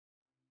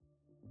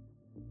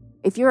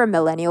If you're a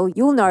millennial,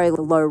 you'll know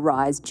the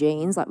low-rise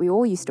jeans. Like, we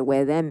all used to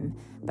wear them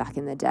back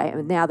in the day. I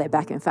mean, now they're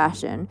back in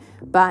fashion.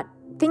 But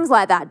things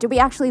like that. Do we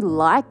actually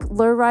like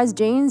low-rise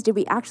jeans? Did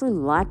we actually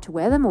like to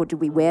wear them, or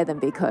did we wear them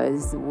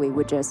because we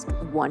were just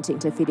wanting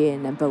to fit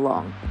in and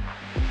belong?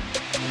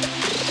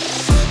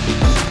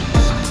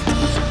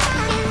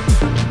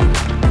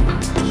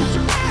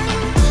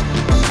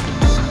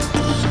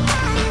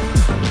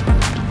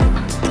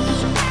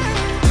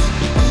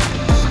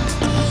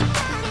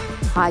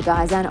 Hi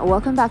guys, and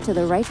welcome back to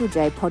the Rachel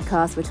J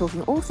podcast. We're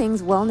talking all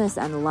things wellness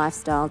and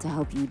lifestyle to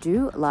help you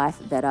do life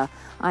better.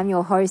 I'm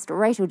your host,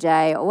 Rachel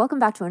J. Welcome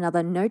back to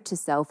another Note to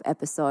Self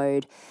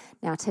episode.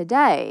 Now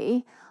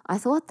today, I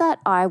thought that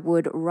I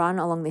would run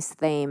along this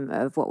theme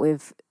of what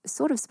we've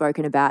sort of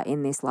spoken about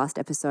in this last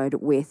episode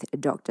with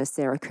Dr.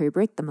 Sarah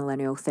Kubrick, the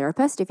millennial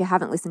therapist. If you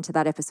haven't listened to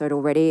that episode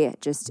already,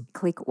 just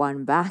click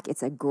one back.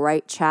 It's a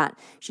great chat.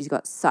 She's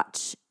got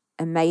such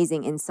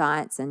amazing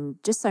insights and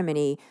just so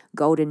many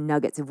golden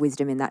nuggets of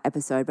wisdom in that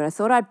episode. But I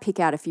thought I'd pick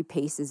out a few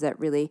pieces that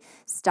really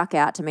stuck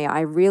out to me.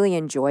 I really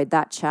enjoyed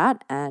that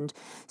chat, and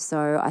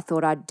so I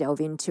thought I'd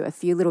delve into a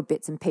few little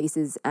bits and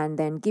pieces and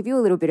then give you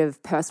a little bit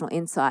of personal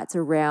insights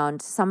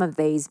around some of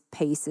these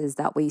pieces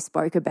that we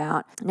spoke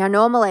about. Now,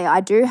 normally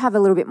I do have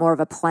a little bit more of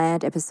a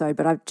planned episode,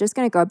 but I'm just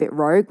going to go a bit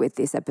rogue with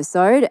this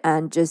episode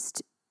and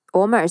just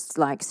almost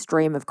like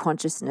stream of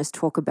consciousness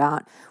talk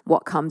about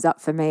what comes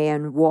up for me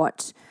and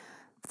what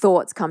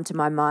thoughts come to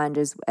my mind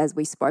as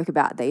we spoke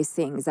about these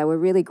things. They were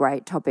really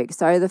great topics.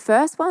 So the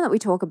first one that we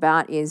talk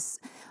about is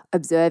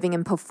observing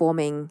and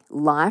performing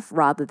life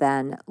rather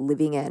than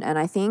living it. And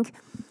I think,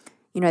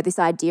 this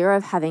idea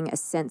of having a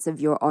sense of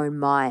your own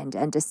mind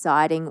and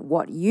deciding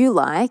what you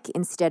like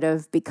instead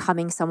of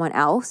becoming someone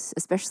else,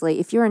 especially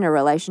if you're in a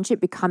relationship,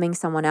 becoming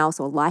someone else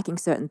or liking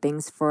certain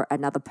things for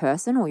another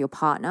person or your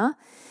partner.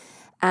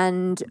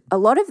 And a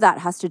lot of that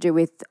has to do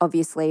with,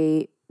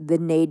 obviously, the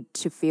need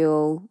to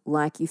feel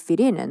like you fit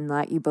in and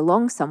like you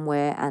belong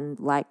somewhere and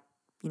like,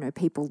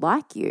 people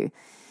like you.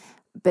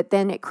 But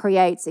then it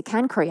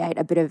can create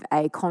a bit of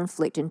a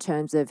conflict in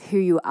terms of who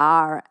you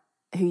are,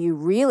 who you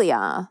really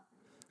are,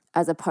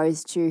 as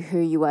opposed to who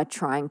you are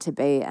trying to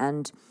be.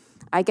 And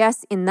I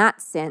guess in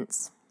that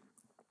sense,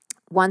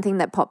 one thing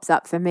that pops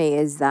up for me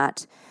is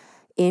that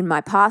in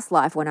my past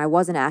life, when I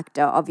was an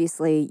actor,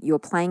 obviously you're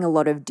playing a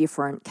lot of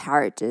different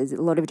characters,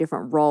 a lot of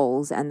different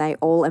roles, and they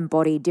all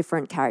embody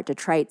different character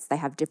traits. They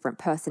have different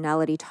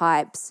personality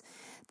types.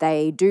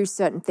 They do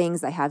certain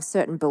things. They have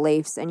certain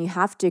beliefs, and you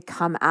have to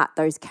come at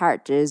those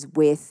characters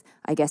with,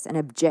 I guess, an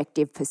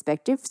objective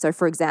perspective. So,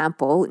 for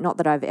example, not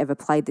that I've ever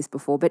played this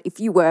before, but if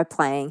you were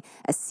playing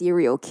a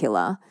serial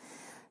killer,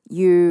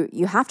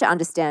 you have to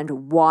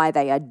understand why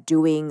they are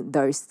doing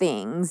those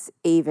things,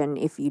 even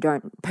if you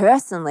don't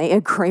personally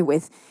agree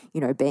with,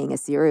 being a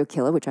serial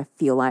killer, which I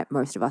feel like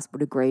most of us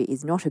would agree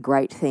is not a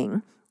great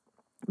thing.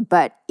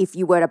 But if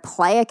you were to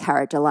play a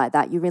character like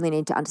that, you really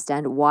need to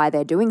understand why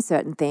they're doing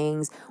certain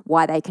things,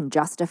 why they can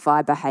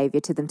justify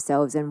behavior to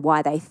themselves, and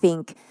why they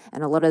think,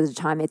 and a lot of the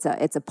time it's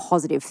a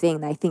positive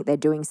thing. They think they're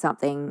doing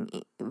something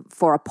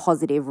for a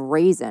positive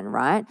reason,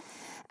 right?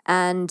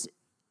 And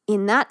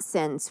in that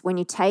sense, when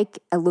you take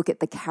a look at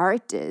the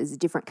characters,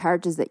 different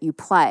characters that you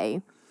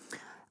play,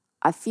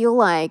 I feel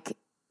like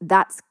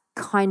that's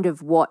kind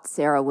of what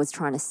Sarah was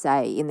trying to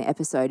say in the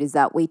episode, is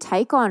that we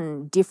take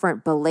on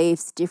different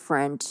beliefs,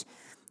 different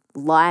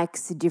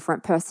likes,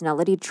 different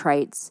personality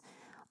traits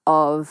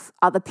of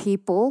other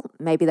people,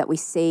 maybe that we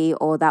see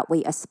or that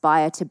we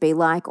aspire to be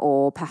like,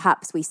 or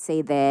perhaps we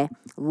see their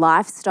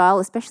lifestyle,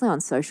 especially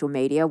on social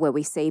media, where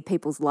we see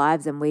people's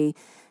lives and we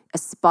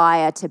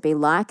aspire to be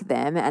like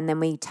them, and then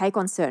we take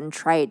on certain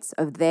traits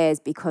of theirs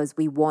because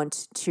we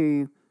want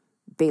to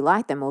be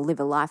like them or live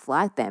a life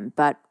like them.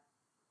 But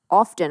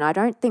often I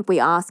don't think we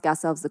ask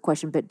ourselves the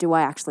question, but do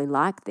I actually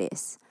like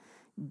this?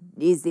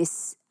 Is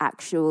this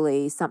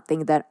actually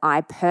something that I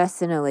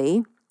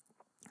personally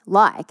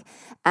like?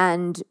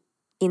 And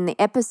in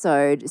the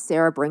episode,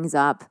 Sarah brings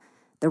up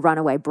the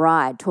runaway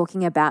bride,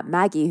 talking about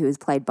Maggie, who is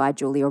played by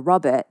Julia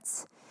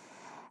Roberts,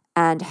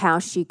 and how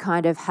she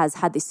kind of has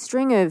had this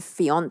string of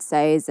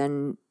fiancés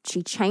and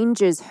she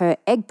changes her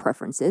egg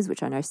preferences,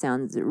 which I know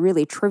sounds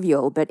really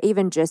trivial, but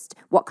even just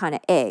what kind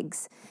of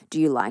eggs do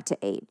you like to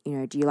eat?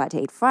 Do you like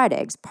to eat fried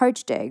eggs,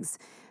 poached eggs,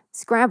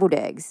 scrambled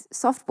eggs,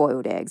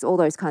 soft-boiled eggs, all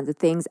those kinds of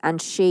things? And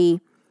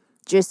she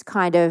just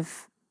kind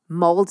of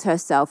molds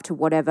herself to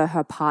whatever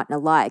her partner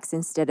likes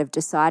instead of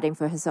deciding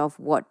for herself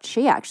what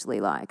she actually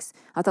likes.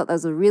 I thought that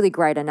was a really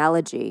great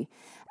analogy.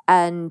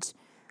 And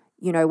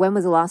when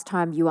was the last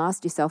time you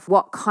asked yourself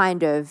what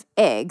kind of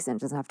eggs, and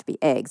it doesn't have to be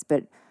eggs,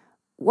 but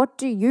what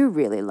do you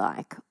really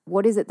like?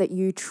 What is it that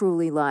you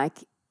truly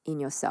like in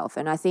yourself?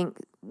 And I think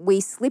we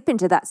slip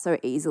into that so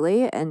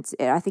easily, and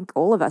I think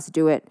all of us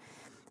do it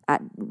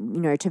at,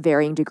 to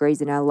varying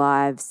degrees in our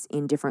lives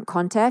in different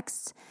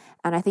contexts.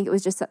 And I think it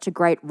was just such a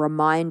great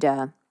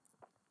reminder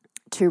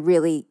to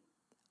really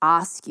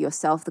ask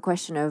yourself the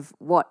question of,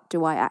 what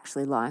do I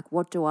actually like?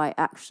 What do I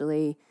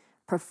actually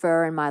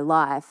prefer in my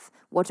life?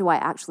 What do I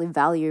actually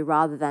value,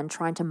 rather than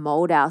trying to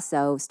mold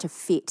ourselves to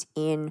fit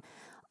in,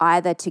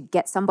 either to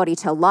get somebody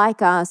to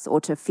like us or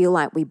to feel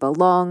like we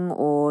belong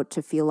or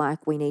to feel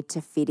like we need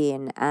to fit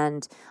in.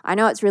 And I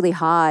know it's really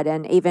hard.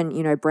 And even,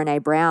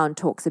 Brené Brown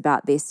talks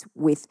about this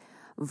with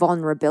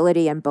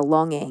vulnerability and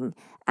belonging,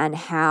 and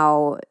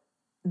how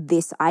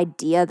this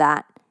idea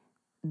that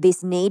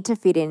this need to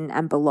fit in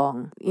and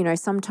belong,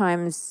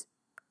 sometimes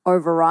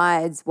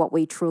overrides what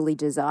we truly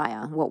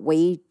desire, what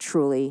we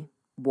truly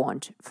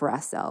want for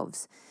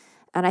ourselves.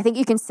 And I think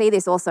you can see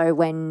this also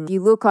when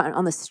you look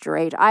on the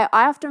street. I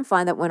often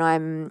find that when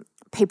I'm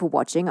people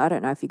watching, I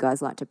don't know if you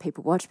guys like to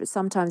people watch, but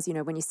sometimes,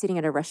 when you're sitting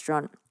at a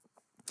restaurant,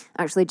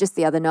 actually just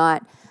the other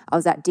night, I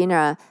was at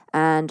dinner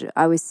and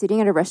I was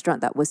sitting at a restaurant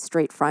that was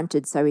street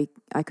fronted, so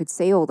I could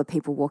see all the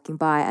people walking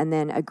by, and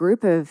then a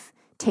group of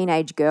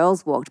teenage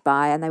girls walked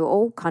by and they were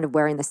all kind of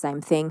wearing the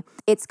same thing.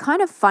 It's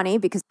kind of funny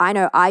because I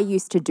know I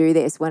used to do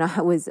this when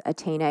I was a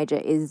teenager,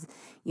 is,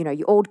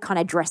 you all kind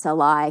of dress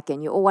alike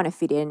and you all want to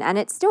fit in. And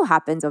it still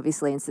happens,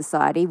 obviously, in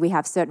society. We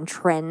have certain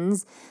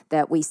trends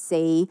that we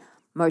see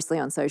mostly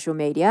on social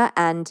media.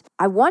 And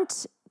I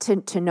want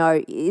to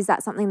know, is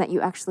that something that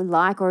you actually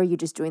like, or are you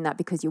just doing that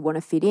because you want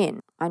to fit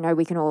in? I know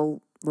we can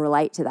all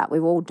relate to that.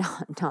 We've all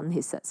done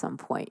this at some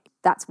point.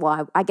 That's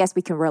why I guess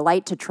we can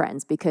relate to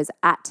trends, because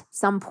at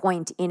some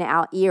point in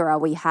our era,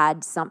 we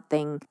had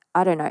something,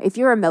 I don't know, if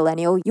you're a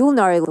millennial, you'll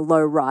know the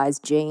low-rise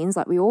jeans.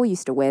 Like, we all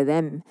used to wear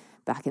them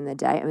back in the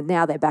day. I mean,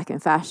 now they're back in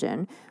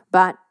fashion.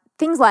 But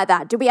things like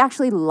that. Do we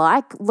actually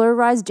like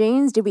low-rise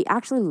jeans? Did we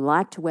actually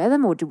like to wear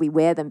them, or did we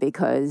wear them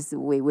because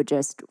we were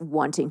just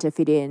wanting to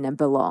fit in and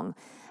belong?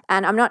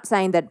 And I'm not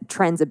saying that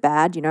trends are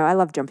bad. I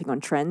love jumping on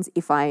trends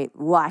if I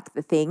like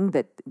the thing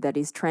that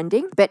is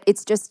trending. But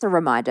it's just a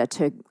reminder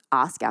to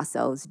ask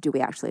ourselves, do we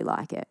actually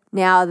like it?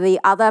 Now, the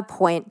other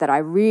point that I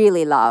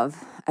really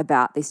love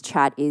about this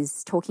chat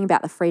is talking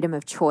about the freedom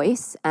of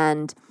choice.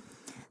 And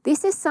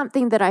this is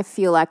something that I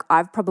feel like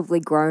I've probably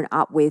grown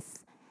up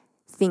with,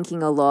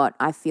 thinking a lot.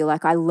 I feel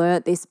like I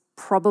learnt this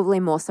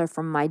probably more so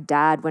from my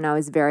dad when I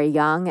was very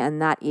young.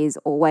 And that is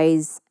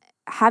always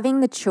having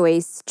the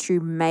choice to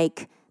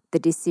make the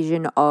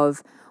decision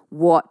of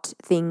what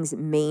things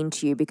mean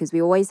to you, because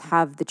we always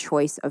have the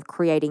choice of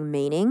creating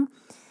meaning.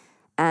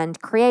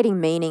 And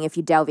creating meaning, if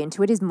you delve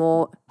into it, is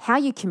more how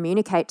you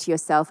communicate to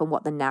yourself and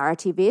what the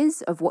narrative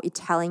is of what you're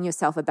telling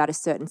yourself about a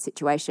certain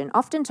situation.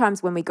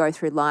 Oftentimes when we go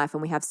through life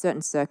and we have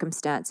certain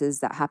circumstances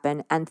that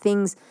happen and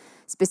things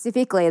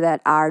specifically that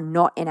are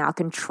not in our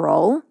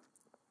control,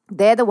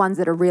 they're the ones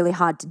that are really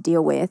hard to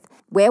deal with.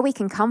 Where we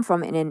can come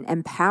from in an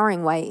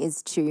empowering way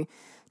is to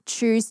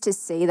choose to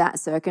see that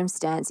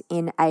circumstance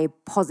in a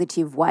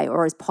positive way,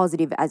 or as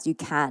positive as you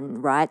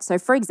can, right? So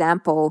for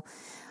example,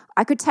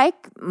 I could take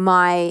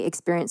my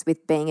experience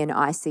with being in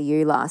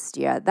ICU last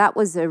year. That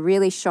was a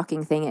really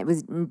shocking thing. It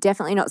was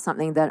definitely not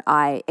something that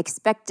I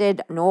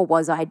expected, nor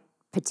was I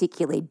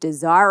particularly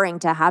desiring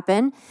to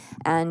happen.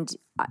 And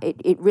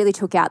it really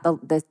took out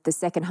the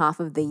second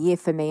half of the year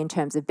for me in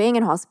terms of being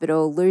in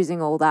hospital,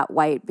 losing all that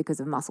weight because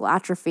of muscle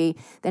atrophy,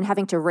 then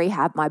having to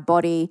rehab my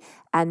body.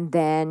 And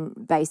then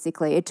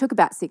basically it took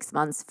about 6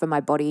 months for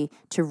my body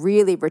to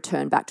really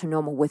return back to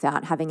normal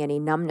without having any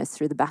numbness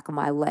through the back of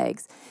my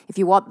legs. If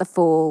you want the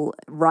full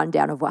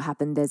rundown of what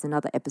happened, there's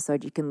another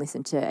episode you can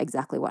listen to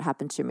exactly what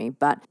happened to me.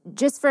 But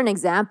just for an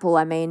example,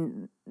 I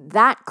mean,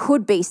 that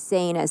could be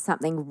seen as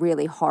something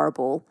really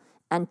horrible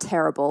and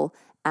terrible.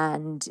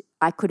 And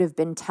I could have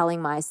been telling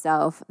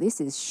myself,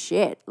 this is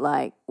shit.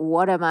 Like,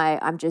 what am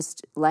I'm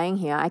just laying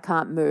here. I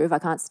can't move. I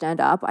can't stand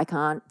up. I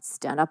can't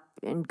stand up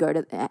and go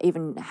to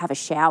even have a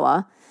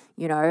shower.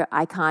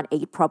 I can't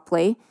eat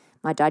properly.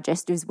 My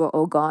digestives were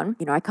all gone.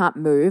 I can't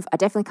move. I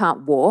definitely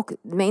can't walk.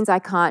 It means I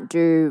can't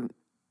do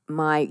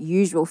my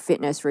usual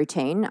fitness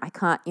routine. I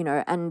can't,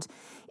 and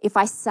if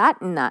I sat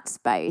in that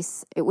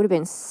space, it would have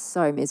been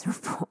so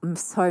miserable.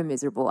 So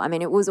miserable. I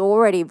mean, it was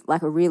already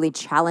like a really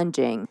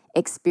challenging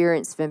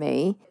experience for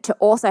me. To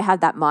also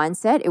have that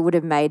mindset, it would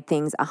have made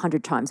things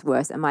 100 times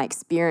worse. And my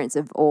experience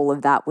of all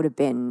of that would have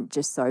been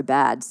just so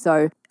bad.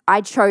 So I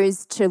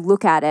chose to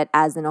look at it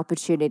as an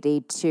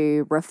opportunity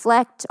to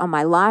reflect on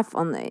my life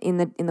in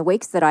the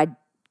weeks that I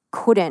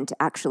couldn't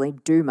actually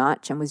do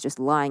much and was just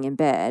lying in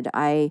bed.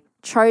 I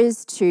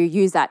chose to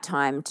use that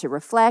time to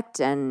reflect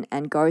and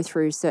go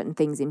through certain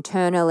things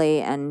internally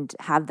and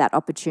have that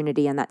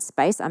opportunity and that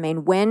space. I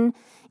mean, when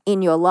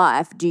in your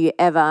life do you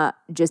ever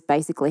just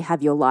basically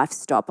have your life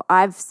stop?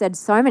 I've said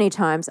so many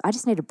times, I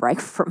just need a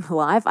break from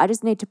life. I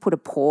just need to put a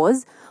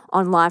pause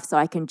on life so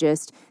I can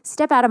just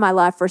step out of my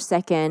life for a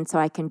second, so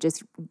I can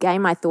just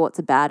gain my thoughts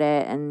about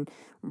it and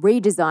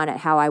redesign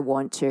it how I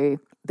want to.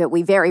 But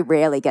we very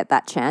rarely get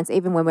that chance.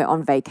 Even when we're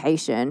on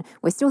vacation,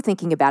 we're still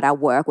thinking about our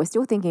work. We're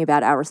still thinking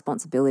about our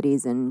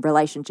responsibilities and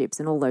relationships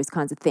and all those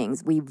kinds of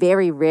things. We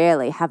very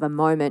rarely have a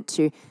moment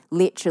to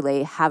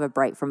literally have a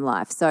break from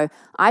life. So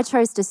I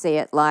chose to see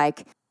it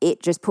like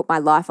it just put my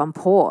life on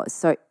pause.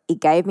 So it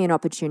gave me an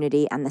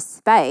opportunity and the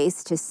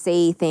space to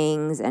see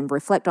things and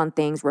reflect on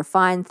things,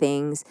 refine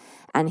things,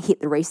 and hit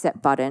the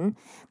reset button.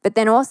 But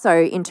then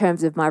also in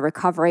terms of my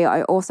recovery,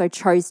 I also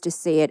chose to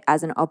see it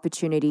as an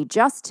opportunity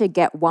just to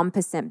get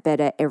 1%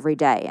 better every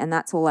day. And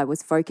that's all I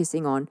was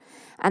focusing on.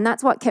 And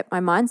that's what kept my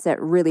mindset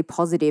really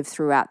positive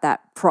throughout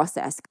that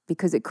process,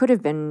 because it could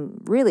have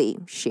been really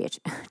shit,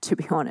 to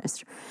be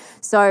honest.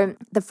 So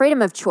the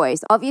freedom of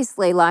choice,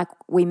 obviously, like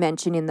we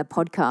mentioned in the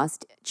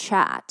podcast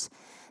chat,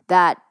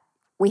 that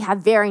we have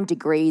varying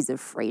degrees of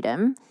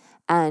freedom.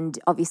 And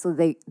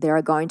obviously, there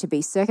are going to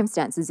be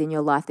circumstances in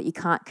your life that you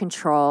can't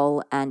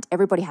control, and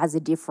everybody has a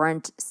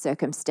different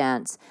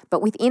circumstance.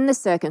 But within the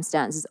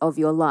circumstances of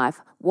your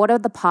life, what are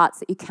the parts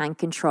that you can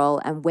control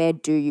and where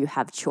do you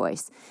have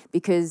choice?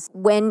 Because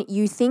when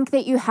you think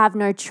that you have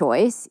no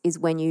choice is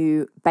when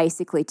you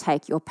basically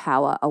take your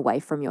power away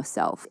from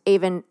yourself.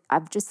 Even,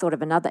 I've just thought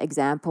of another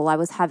example. I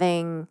was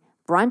having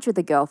brunch with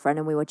a girlfriend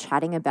and we were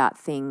chatting about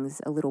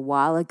things a little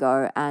while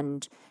ago,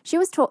 and she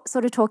was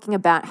sort of talking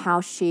about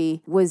how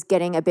she was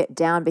getting a bit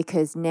down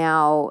because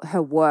now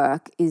her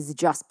work is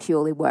just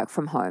purely work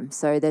from home.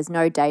 So there's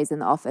no days in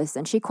the office,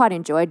 and she quite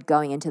enjoyed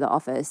going into the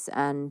office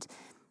and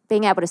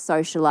being able to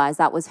socialize.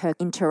 That was her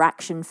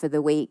interaction for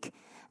the week.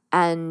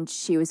 And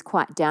she was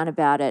quite down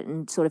about it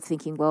and sort of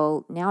thinking,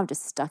 well, now I'm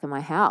just stuck in my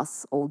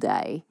house all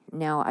day.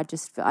 Now I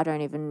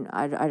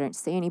don't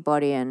see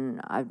anybody,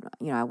 and I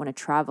want to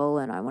travel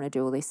and I want to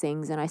do all these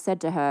things. And I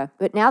said to her,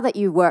 but now that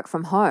you work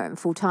from home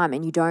full time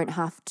and you don't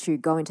have to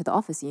go into the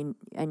office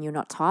and you're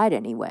not tied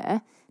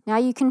anywhere, now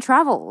you can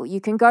travel,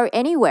 you can go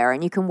anywhere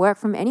and you can work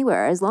from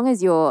anywhere, as long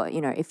as you're,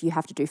 if you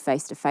have to do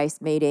face-to-face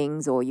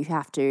meetings or you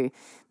have to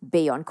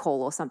be on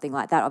call or something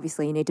like that,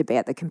 obviously you need to be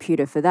at the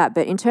computer for that.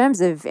 But in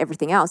terms of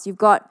everything else, you've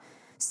got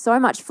so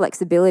much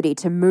flexibility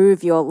to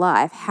move your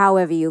life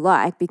however you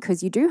like,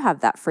 because you do have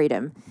that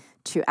freedom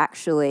to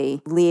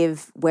actually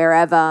live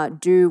wherever,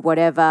 do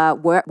whatever,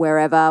 work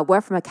wherever,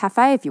 work from a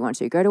cafe if you want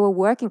to, go to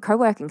a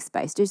co-working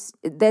space.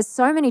 There's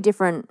so many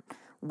different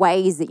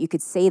ways that you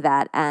could see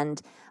that.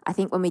 And I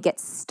think when we get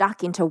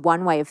stuck into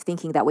one way of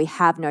thinking that we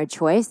have no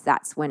choice,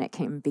 that's when it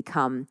can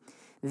become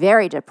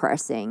very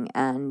depressing,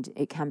 and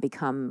it can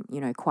become,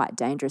 quite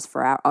dangerous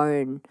for our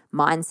own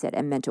mindset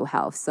and mental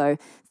health. So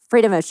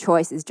freedom of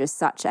choice is just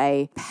such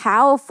a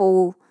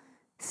powerful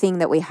thing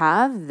that we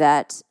have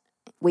that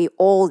we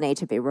all need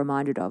to be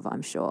reminded of,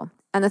 I'm sure.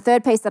 And the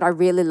third piece that I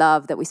really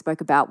love that we spoke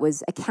about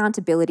was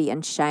accountability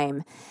and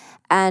shame.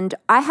 And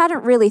I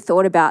hadn't really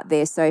thought about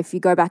this. So if you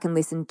go back and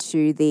listen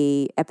to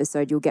the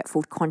episode, you'll get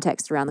full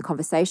context around the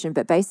conversation.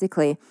 But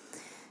basically,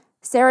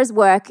 Sarah's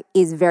work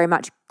is very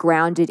much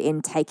grounded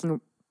in taking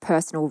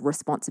personal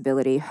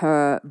responsibility.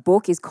 Her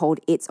book is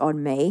called It's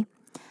On Me.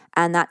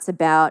 And that's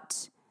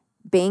about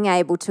being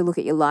able to look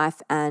at your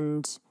life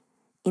and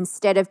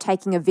instead of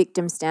taking a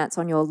victim stance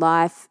on your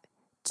life,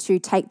 to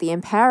take the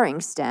empowering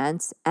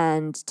stance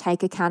and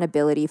take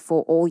accountability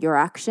for all your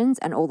actions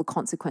and all the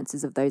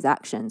consequences of those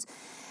actions.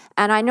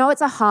 And I know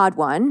it's a hard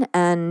one.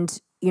 And,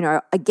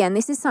 again,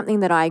 this is something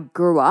that I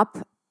grew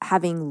up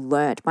having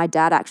learnt. My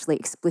dad actually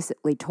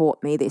explicitly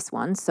taught me this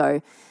one.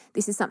 So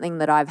this is something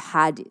that I've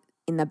had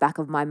in the back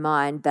of my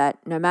mind, that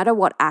no matter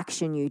what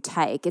action you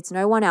take, it's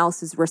no one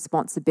else's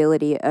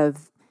responsibility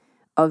of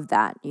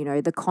that.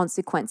 The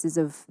consequences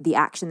of the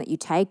action that you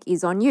take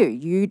is on you.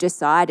 You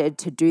decided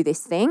to do this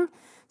thing,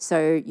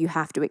 so you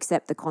have to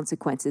accept the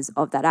consequences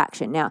of that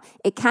action. Now,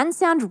 it can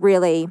sound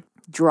really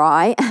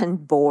dry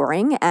and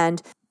boring,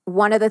 and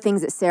one of the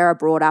things that Sarah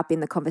brought up in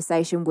the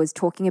conversation was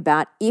talking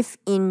about if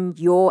in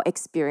your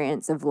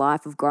experience of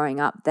life of growing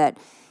up, that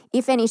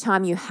if any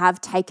time you have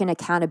taken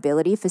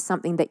accountability for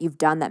something that you've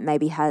done that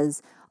maybe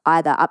has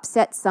either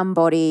upset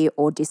somebody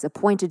or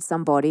disappointed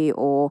somebody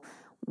or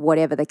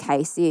whatever the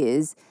case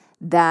is,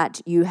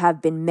 that you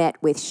have been met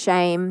with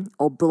shame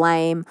or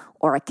blame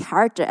or a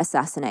character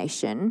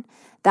assassination,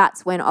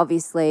 that's when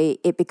obviously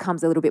it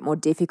becomes a little bit more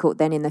difficult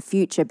then in the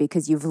future,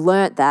 because you've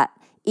learnt that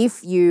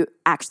if you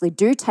actually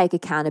do take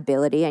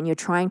accountability and you're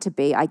trying to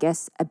be, I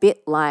guess, a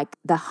bit like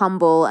the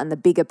humble and the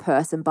bigger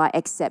person by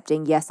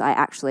accepting, yes,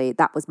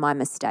 that was my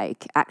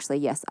mistake. Actually,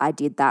 yes, I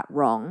did that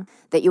wrong,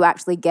 that you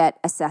actually get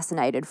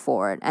assassinated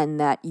for it and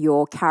that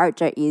your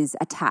character is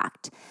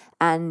attacked.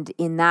 And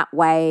in that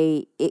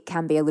way, it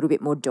can be a little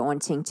bit more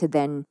daunting to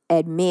then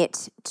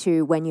admit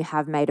to when you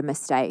have made a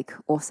mistake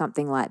or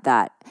something like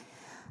that.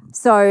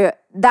 So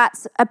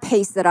that's a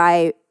piece that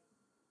I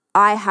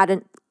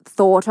hadn't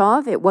thought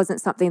of. It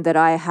wasn't something that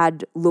I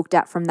had looked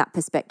at from that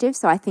perspective.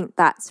 So I think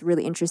that's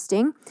really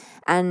interesting.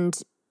 And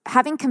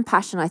having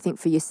compassion, I think,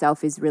 for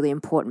yourself is really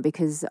important,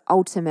 because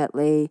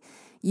ultimately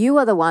you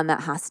are the one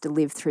that has to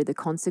live through the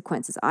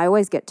consequences. I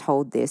always get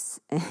told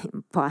this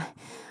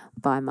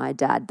by my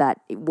dad,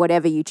 that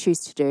whatever you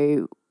choose to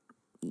do,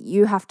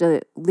 you have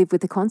to live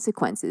with the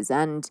consequences.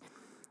 And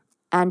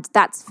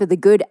that's for the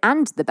good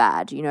and the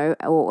bad,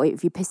 or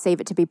if you perceive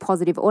it to be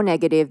positive or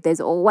negative, there's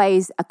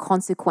always a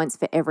consequence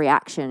for every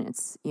action.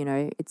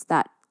 It's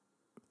that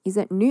is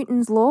it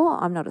Newton's law?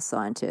 I'm not a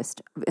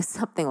scientist.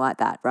 Something like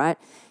that, right?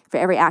 For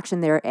every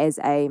action, there is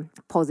a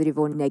positive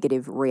or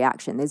negative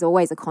reaction. There's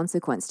always a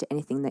consequence to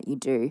anything that you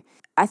do.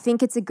 I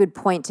think it's a good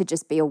point to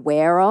just be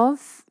aware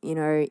of.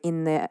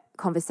 In the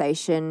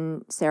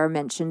conversation, Sarah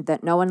mentioned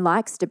that no one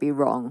likes to be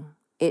wrong.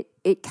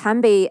 It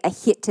can be a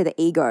hit to the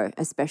ego,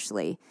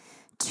 especially,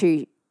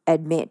 to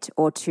admit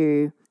or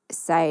to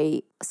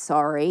say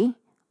sorry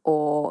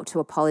or to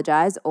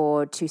apologize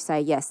or to say,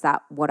 yes,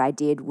 that what I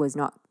did was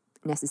not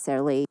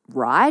necessarily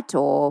right,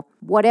 or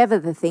whatever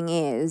the thing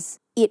is.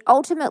 It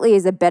ultimately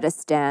is a better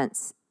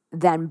stance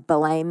than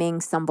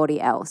blaming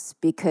somebody else,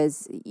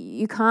 because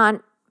you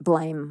can't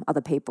blame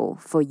other people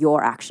for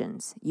your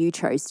actions. You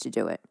chose to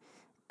do it.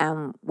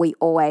 And we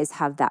always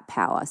have that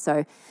power.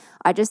 So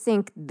I just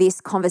think this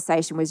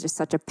conversation was just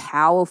such a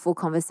powerful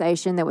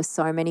conversation. There were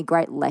so many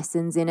great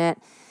lessons in it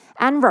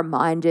and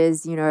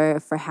reminders,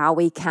 for how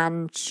we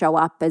can show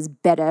up as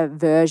better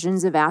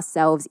versions of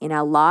ourselves in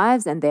our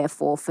lives, and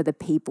therefore for the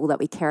people that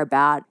we care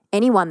about,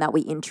 anyone that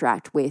we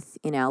interact with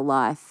in our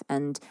life.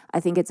 And I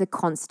think it's a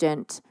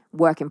constant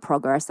work in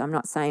progress. I'm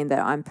not saying that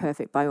I'm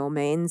perfect by all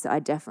means. I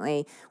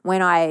definitely,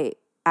 when I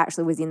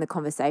actually was in the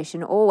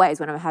conversation, always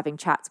when I'm having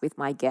chats with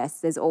my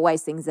guests, there's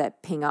always things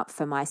that ping up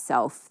for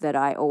myself that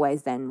I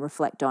always then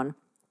reflect on,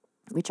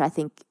 which I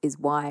think is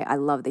why I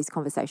love these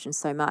conversations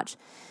so much.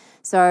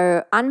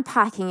 So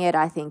unpacking it,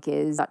 I think,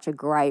 is such a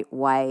great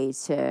way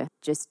to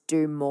just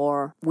do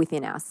more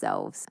within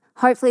ourselves.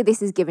 Hopefully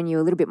this has given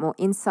you a little bit more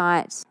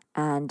insight,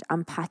 and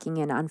unpacking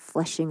and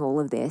unfleshing all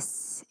of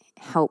this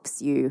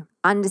helps you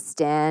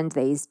understand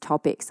these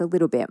topics a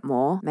little bit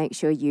more. Make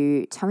sure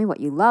you tell me what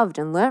you loved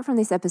and learned from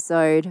this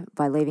episode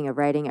by leaving a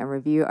rating and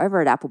review over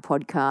at Apple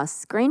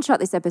Podcasts. Screenshot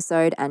this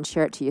episode and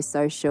share it to your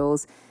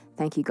socials.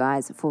 Thank you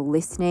guys for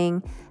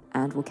listening,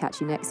 and we'll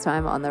catch you next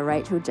time on the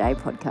Rachel J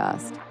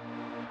Podcast.